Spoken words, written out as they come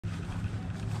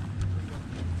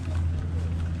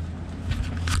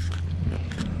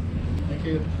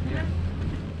Thank you. Yeah.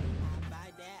 Buy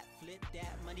that, flip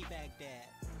that, money back that.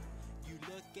 You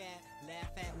look at, laugh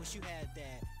at, wish you had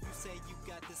that. You say you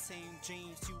got the same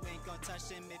dreams, you ain't gonna touch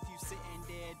them if you sitting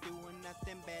there doing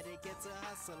nothing better. Get to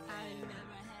hustling. I ain't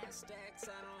never had stacks,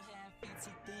 I don't have fancy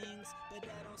things, but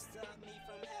that don't stop me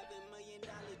from having $1 million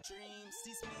dreams.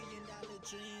 These $1 million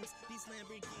dreams, these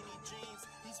Lamborghini dreams,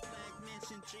 these flag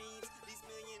mansion dreams, these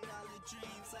 $1 million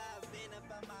dreams. I've been up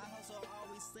on my hustle,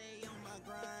 always stay on my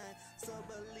grind. So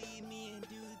believe me, in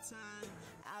due time,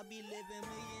 I'll be living $1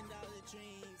 million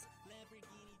dreams.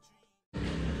 Lamborghini dreams.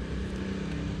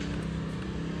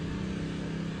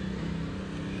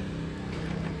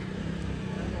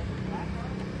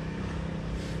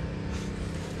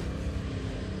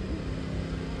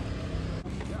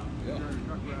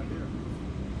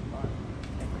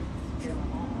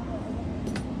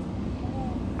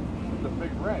 The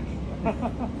big wrench.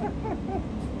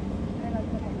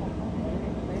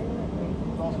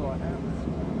 It's also a hammer.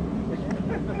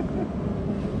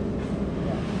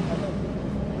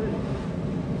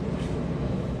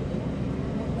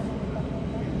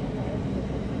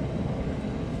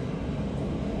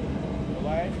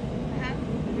 Elaine,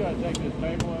 you gotta take this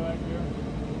table back here.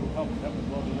 Help us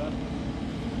load it up.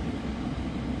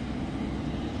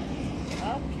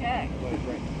 Okay.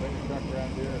 Bring the truck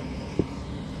around here.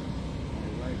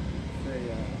 Right, say,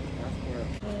 that's where.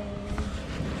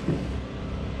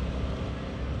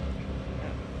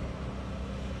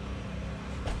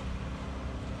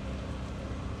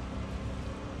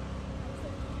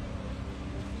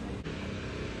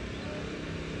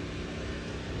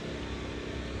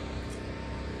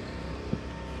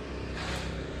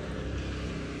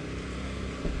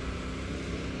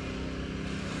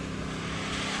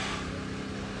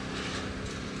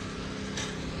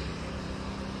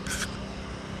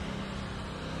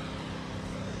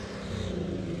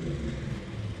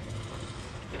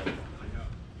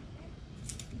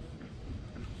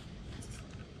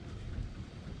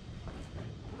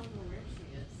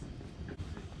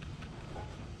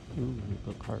 Ooh,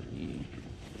 Bacardi.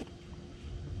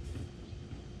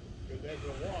 Good day for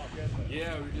a walk, isn't it?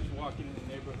 Yeah, we were just walking in the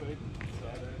neighborhood and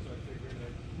saw that, so I figured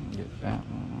I'd Get that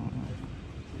one.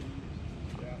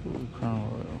 Ooh, Crown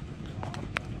Royal.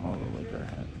 All the liquor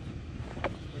hat.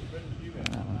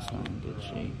 That one's not in good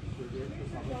shape.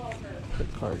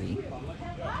 Bacardi.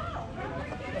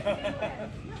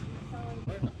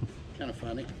 Kind of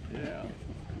funny. Yeah.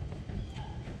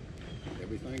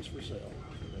 Everything's for sale.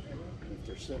 If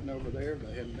they're sitting over there,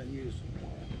 they haven't been used.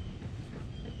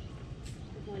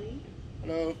 Good morning.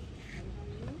 Hello.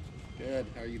 Good.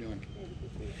 How are you doing?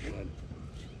 Good.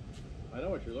 I know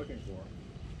what you're looking for.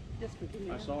 Just for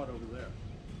dinner. I saw it over there.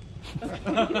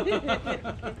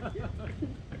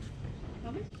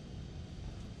 How much?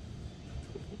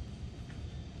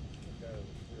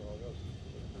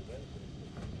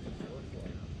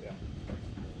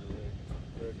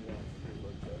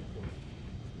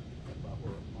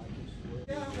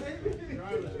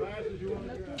 Drive as fast as you want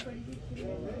to drive.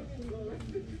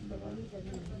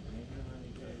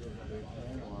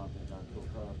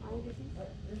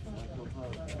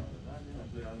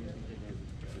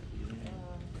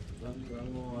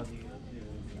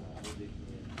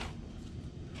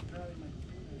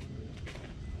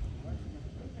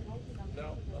 No,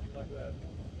 nothing like that.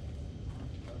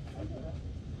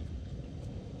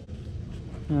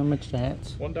 How much the hats?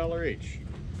 $1 each.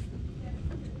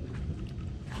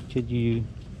 Could you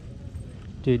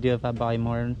do a deal if I buy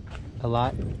more? A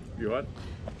lot? You what?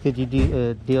 Could you do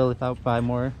a deal if I buy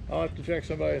more? I'll have to check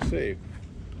somebody to see.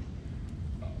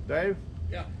 Dave?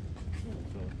 Yeah.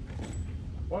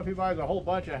 What if he buys a whole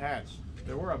bunch of hats?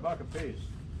 They're worth $1 a piece.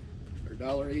 They're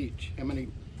 $1 each. How many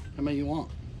you want?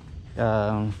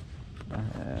 I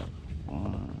have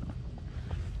one,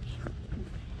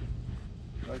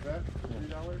 Like that?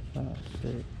 $3?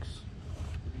 6.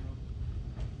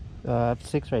 I have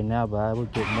 6 right now, but I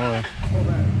would get more. Hold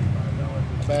that.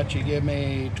 $5. How about you give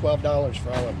me $12 for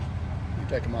all of them? You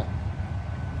take them all.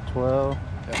 12.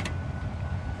 Okay.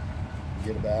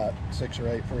 You get about 6 or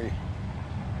 8 free.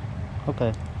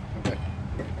 Okay. Okay.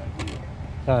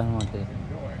 I don't want that.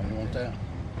 You want that?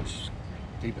 Just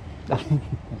keep it.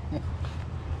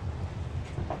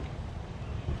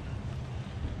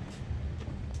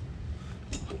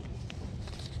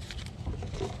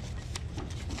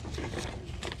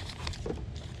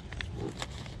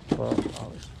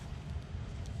 $12.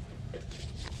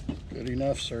 Good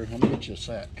enough, sir. Let me get you a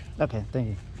sack. Okay, thank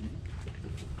you.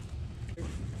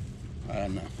 I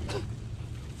know.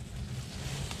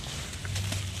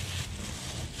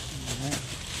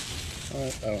 All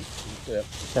right. Oh, that's it.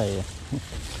 Oh, yeah.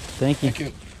 Thank you. Thank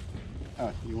you.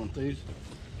 Oh, you want these?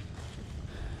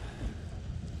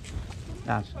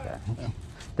 Gotcha.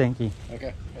 Thank you.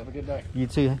 Okay. Have a good day. You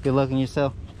too. Good luck on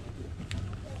yourself.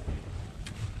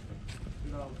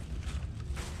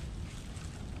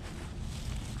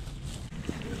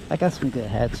 I got some good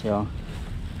hats, y'all.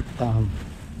 A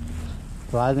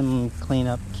lot of them clean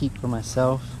up, keep for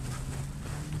myself,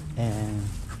 and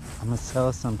I'm gonna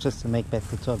sell some just to make back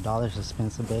the $12 I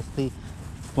spent. So basically,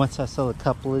 once I sell a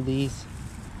couple of these,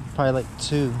 probably like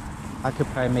 2, I could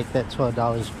probably make that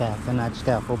 $12 back, and I just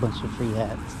got a whole bunch of free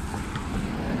hats.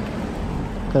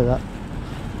 Cause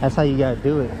that's how you gotta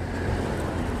do it.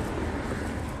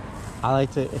 I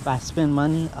like to, if I spend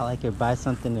money, I like to buy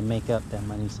something to make up that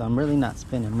money. So I'm really not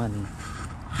spending money.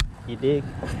 You dig?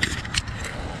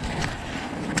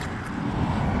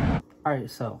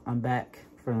 Alright, so I'm back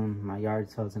from my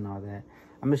yard sales and all that.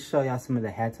 I'm gonna show y'all some of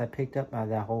the hats I picked up out of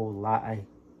that whole lot I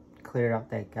cleared out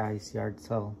that guy's yard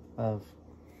sale of.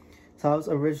 So I was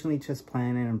originally just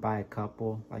planning to buy a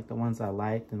couple, like the ones I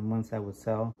liked and the ones that would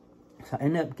sell. So I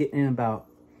ended up getting about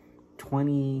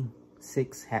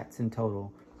 26 hats in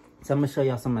total. So I'm gonna show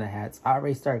y'all some of the hats. I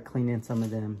already started cleaning some of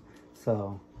them.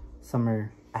 So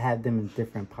I have them in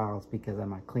different piles because I have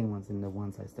my clean ones and the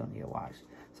ones I still need to wash.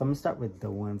 So I'm gonna start with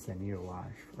the ones that need to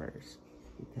wash first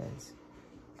because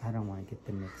I don't want to get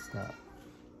them mixed up.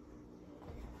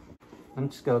 I'm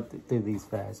just going through these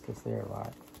fast because they're a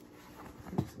lot.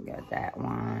 So got that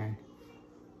one.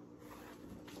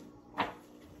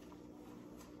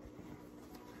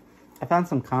 I found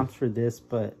some comps for this,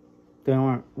 but they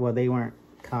weren't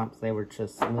comps. They were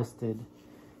just listed.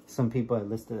 Some people had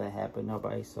listed a hat, but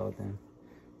nobody sold them.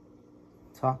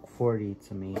 Talk 40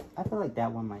 to me. I feel like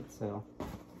that one might sell.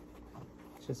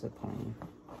 It's just a plain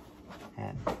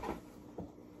hat.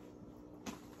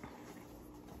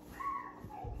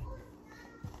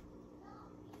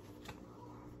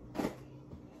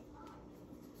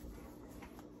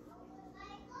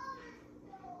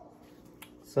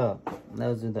 So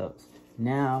those are those.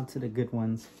 Now to the good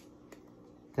ones,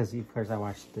 because of course I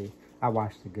watched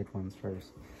the good ones first.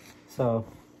 So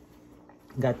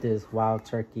got this wild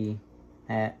turkey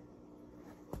hat.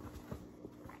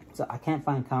 So I can't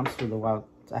find comps for the wild.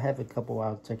 I have a couple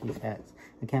wild turkey hats.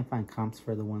 I can't find comps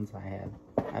for the ones I had.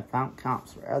 I found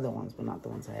comps for other ones, but not the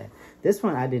ones I had. This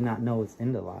one I did not know was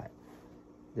in the lot.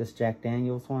 This Jack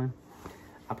Daniels one.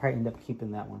 I'll probably end up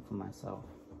keeping that one for myself.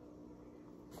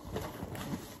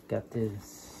 Got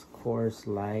this Coors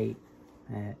Light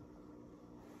hat.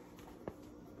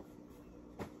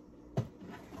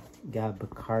 Got a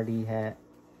Bacardi hat.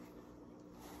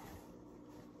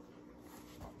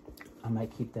 I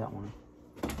might keep that one.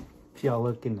 If y'all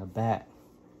look in the back,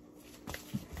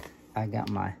 I got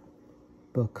my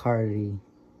Bacardi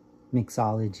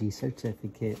mixology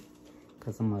certificate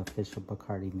because I'm an official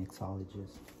Bacardi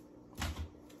mixologist.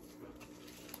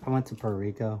 I went to Puerto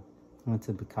Rico. I went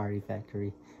to the Bacardi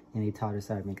factory and they taught us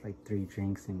how to make like 3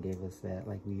 drinks and gave us that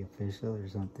like we official or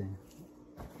something.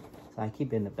 So I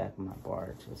keep it in the back of my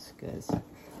bar just because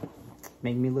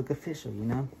make me look official, you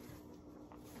know?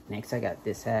 Next I got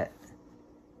this hat.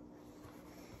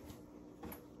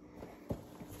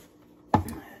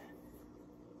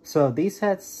 So these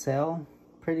hats sell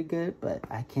pretty good, but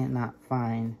I cannot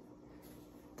find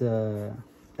the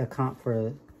comp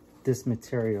for this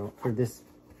material, for this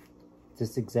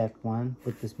exact one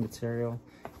with this material.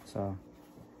 So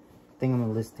I think I'm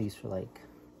gonna list these for like,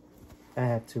 I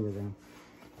have 2 of them.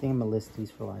 I think I'm gonna list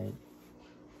these for like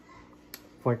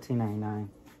 $14.99.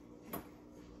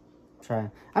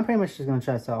 I'm pretty much just gonna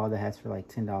try to sell all the hats for like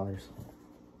 $10.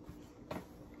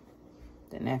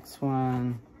 The next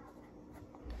one,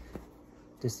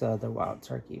 this other wild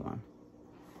turkey one.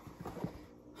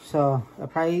 So I'll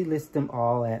probably list them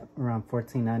all at around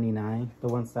 $14.99, the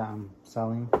ones that I'm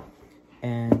selling,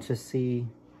 and just see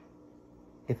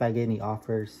if I get any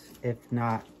offers. If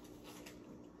not,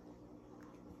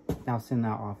 I'll send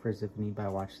out offers if anybody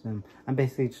watches them. I'm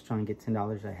basically just trying to get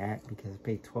 $10 a hat because I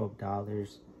paid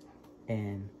 $12,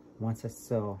 and once I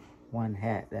sell one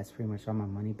hat, that's pretty much all my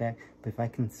money back. But if I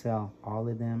can sell all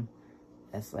of them,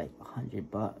 that's like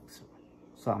 $100.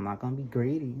 So I'm not gonna be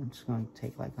greedy. I'm just gonna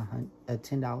take like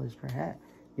 $10 per hat,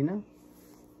 you know?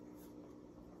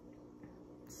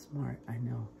 Smart, I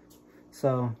know.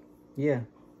 So yeah,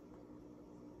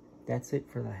 that's it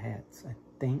for the hats. I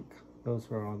think those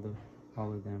were all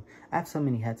of them. I have so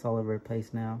many hats all over the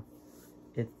place now.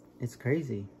 It's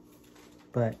crazy,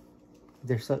 but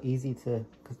they're so easy to,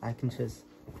 because I can just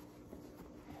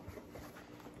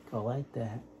go like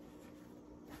that,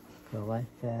 go like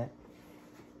that,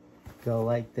 go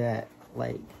like that,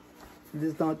 like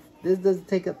This doesn't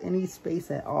take up any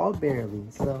space at all, barely.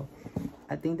 So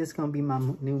I think this is gonna be my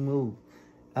new move.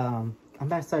 I'm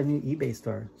about to start a new eBay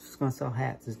store. It's just gonna sell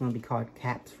hats. It's gonna be called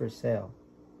Caps for Sale.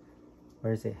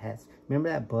 Where is it? Hats. Remember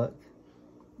that book?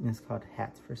 It's called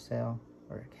Hats for Sale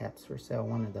or Caps for Sale.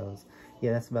 One of those.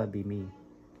 Yeah, that's about to be me.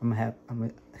 I'm gonna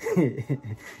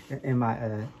and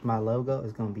my logo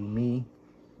is gonna be me,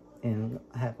 and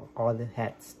I have all the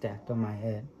hats stacked on my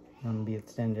head. I'm gonna be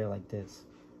standing there like this.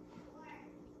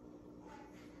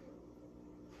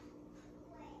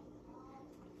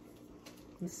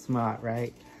 It's smart,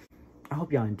 right? I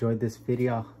hope y'all enjoyed this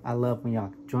video. I love when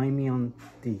y'all join me on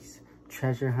these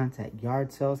treasure hunts at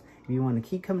yard sales. If you want to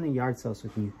keep coming to yard sales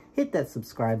with me, hit that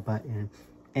subscribe button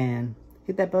and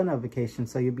hit that bell notification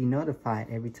so you'll be notified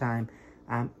every time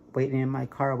I'm waiting in my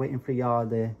car, waiting for y'all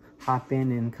to hop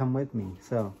in and come with me.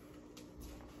 So,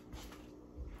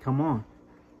 come on.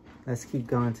 Let's keep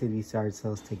going to these yard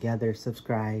sales together.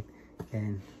 Subscribe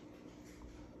and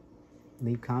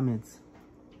leave comments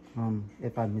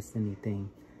if I missed anything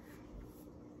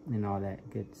and all that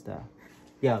good stuff.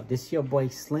 Yo, this is your boy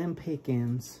Slim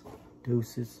Pickens.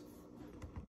 Deuces.